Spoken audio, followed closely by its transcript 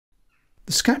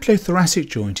The scapulothoracic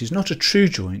joint is not a true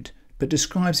joint, but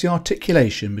describes the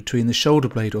articulation between the shoulder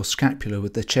blade or scapula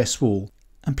with the chest wall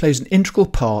and plays an integral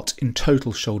part in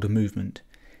total shoulder movement.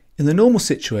 In the normal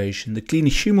situation, the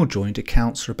glenohumeral joint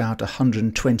accounts for about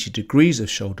 120 degrees of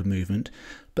shoulder movement,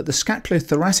 but the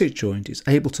scapulothoracic joint is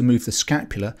able to move the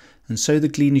scapula and so the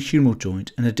glenohumeral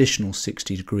joint an additional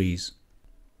 60 degrees.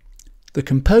 The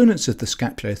components of the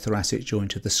scapulothoracic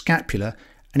joint are the scapula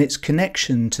and its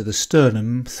connection to the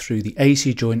sternum through the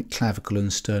AC joint, clavicle and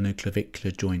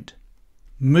sternoclavicular joint.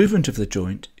 Movement of the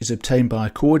joint is obtained by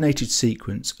a coordinated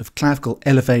sequence of clavicle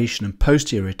elevation and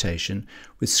posterior rotation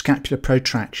with scapular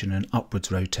protraction and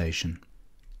upwards rotation.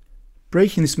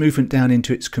 Breaking this movement down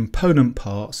into its component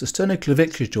parts, the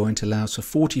sternoclavicular joint allows for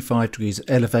 45 degrees of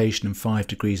elevation and 5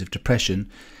 degrees of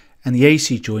depression, and the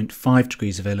AC joint 5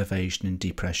 degrees of elevation and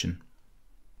depression.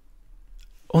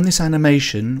 On this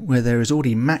animation, where there is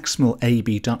already maximal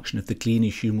abduction of the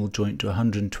glenohumeral joint to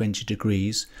 120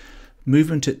 degrees,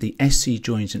 movement at the SC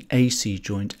joint and AC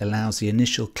joint allows the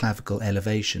initial clavicle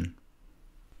elevation.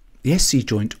 The SC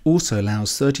joint also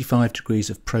allows 35 degrees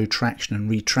of protraction and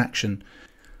retraction.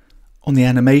 On the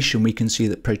animation we can see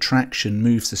that protraction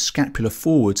moves the scapula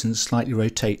forwards and slightly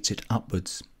rotates it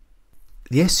upwards.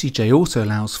 The SCJ also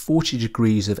allows 40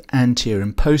 degrees of anterior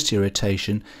and posterior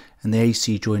rotation and the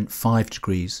AC joint 5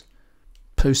 degrees.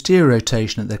 Posterior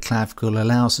rotation at the clavicle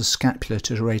allows the scapula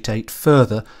to rotate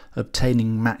further,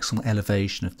 obtaining maximal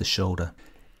elevation of the shoulder.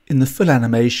 In the full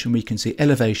animation we can see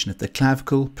elevation of the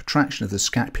clavicle, protraction of the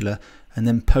scapula and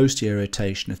then posterior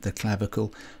rotation of the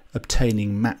clavicle,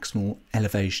 obtaining maximal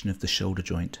elevation of the shoulder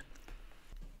joint.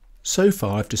 So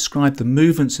far I've described the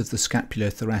movements of the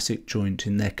scapulothoracic joint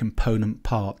in their component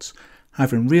parts.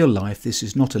 However, in real life this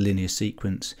is not a linear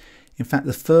sequence. In fact,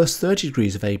 the first 30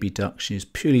 degrees of abduction is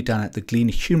purely done at the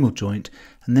glenohumeral joint,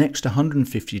 and the next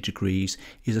 150 degrees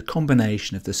is a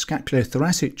combination of the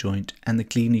scapulothoracic joint and the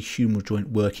glenohumeral joint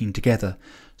working together,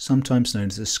 sometimes known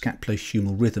as the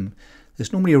Scapulo-Humeral Rhythm.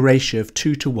 There's normally a ratio of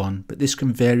 2 to 1, but this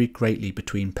can vary greatly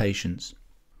between patients.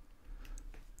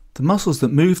 The muscles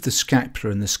that move the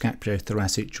scapula and the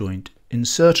scapulothoracic joint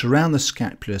insert around the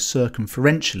scapula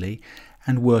circumferentially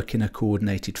and work in a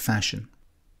coordinated fashion.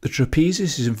 The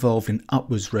trapezius is involved in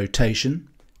upwards rotation,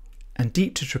 and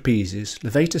deep to trapezius,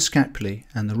 levator scapulae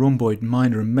and the rhomboid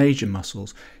minor and major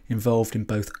muscles involved in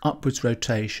both upwards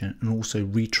rotation and also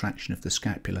retraction of the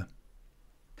scapula.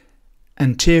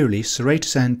 Anteriorly,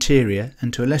 serratus anterior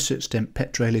and to a lesser extent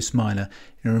petroralis minor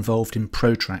are involved in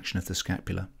protraction of the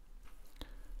scapula.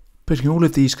 Putting all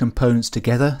of these components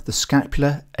together, the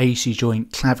scapula, AC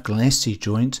joint, clavicle and SC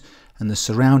joint and the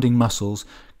surrounding muscles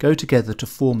go together to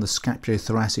form the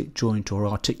scapulothoracic joint or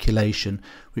articulation,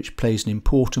 which plays an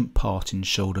important part in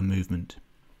shoulder movement.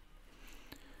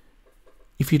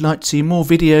 If you'd like to see more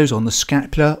videos on the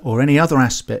scapula or any other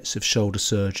aspects of shoulder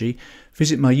surgery,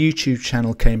 visit my YouTube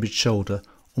channel Cambridge Shoulder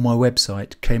or my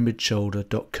website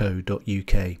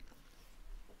cambridgeshoulder.co.uk.